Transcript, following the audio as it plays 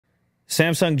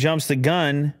Samsung jumps the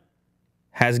gun,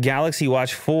 has Galaxy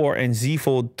Watch 4 and Z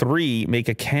Fold 3 make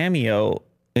a cameo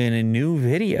in a new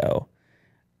video.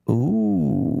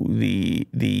 Ooh, the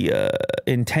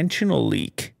intentional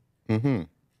leak,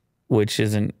 which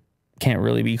can't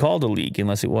really be called a leak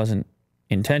unless it wasn't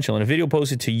intentional. In a video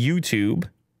posted to YouTube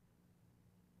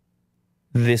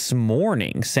this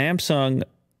morning, Samsung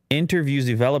interviews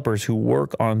developers who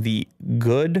work on the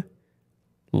Good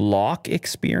Lock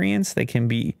experience that can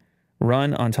be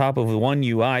run on top of One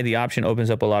UI. The option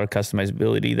opens up a lot of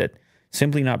customizability that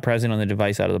simply not present on the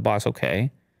device out of the box.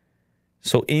 Okay.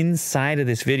 So inside of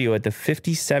this video at the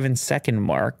 57-second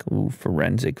mark,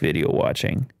 forensic video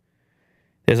watching,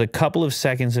 there's a couple of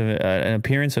seconds of an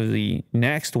appearance of the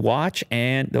next watch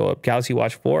and the Galaxy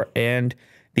Watch 4 and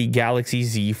the Galaxy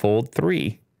Z Fold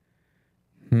 3.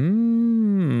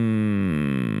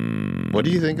 What do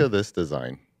you think of this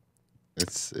design?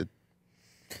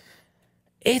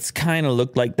 It's kind of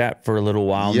looked like that for a little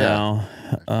while now.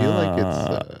 I feel like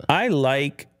it's... I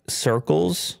like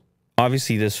circles.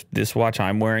 Obviously, this watch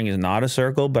I'm wearing is not a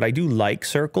circle, but I do like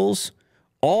circles.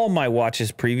 All my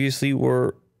watches previously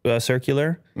were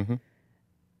circular.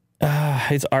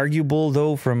 It's arguable,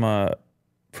 though, from a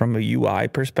UI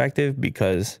perspective,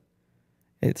 because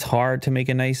it's hard to make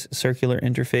a nice circular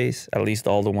interface, at least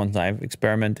all the ones I've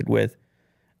experimented with.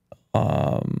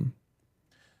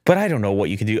 But I don't know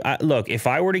what you can do. Look, if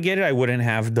I were to get it, I wouldn't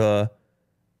have the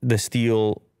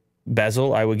steel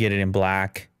bezel. I would get it in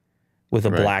black with a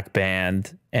black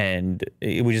band, and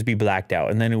it would just be blacked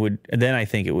out. And then I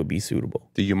think it would be suitable.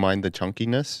 Do you mind the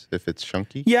chunkiness if it's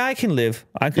chunky? Yeah, I can live.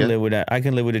 I can live with that. I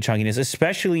can live with the chunkiness,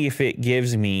 especially if it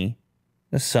gives me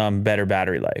some better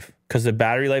battery life. Because the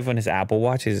battery life on this Apple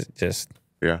Watch is just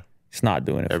it's not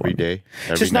doing it every for me. day.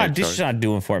 It's just not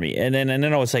doing for me. And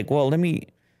then I was like, well, let me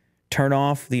turn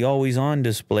off the always on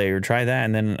display or try that.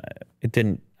 And then it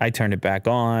didn't. I turned it back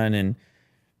on, and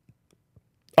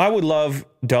I would love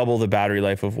double the battery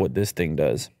life of what this thing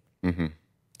does.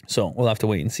 So we'll have to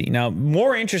wait and see. Now,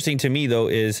 more interesting to me, though,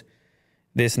 is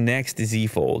this next Z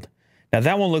Fold. Now,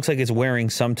 that one looks like it's wearing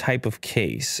some type of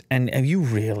case, and you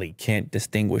really can't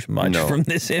distinguish much from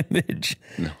this image.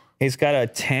 No. It's got a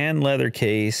tan leather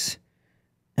case,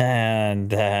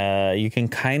 and you can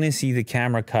kind of see the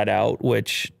camera cut out,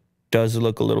 which does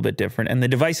look a little bit different. And the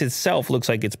device itself looks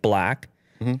like it's black.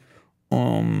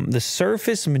 The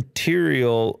surface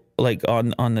material, like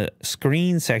on the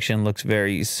screen section, looks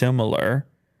very similar.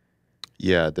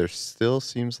 Yeah, there still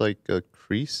seems like a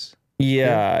crease.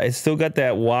 Yeah, it's still got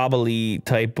that wobbly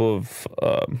type of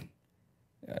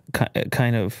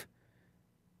kind of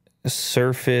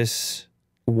surface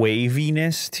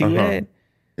waviness to it.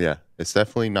 Yeah, it's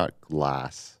definitely not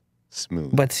glass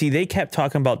smooth. But see, they kept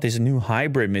talking about this new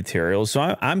hybrid material,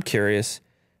 so I'm curious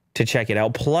to check it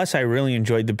out. Plus, I really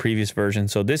enjoyed the previous version,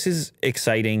 so this is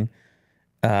exciting.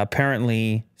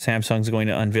 Apparently, Samsung's going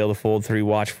to unveil the Fold 3,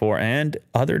 Watch 4, and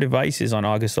other devices on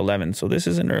August 11th. So this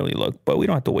is an early look, but we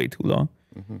don't have to wait too long.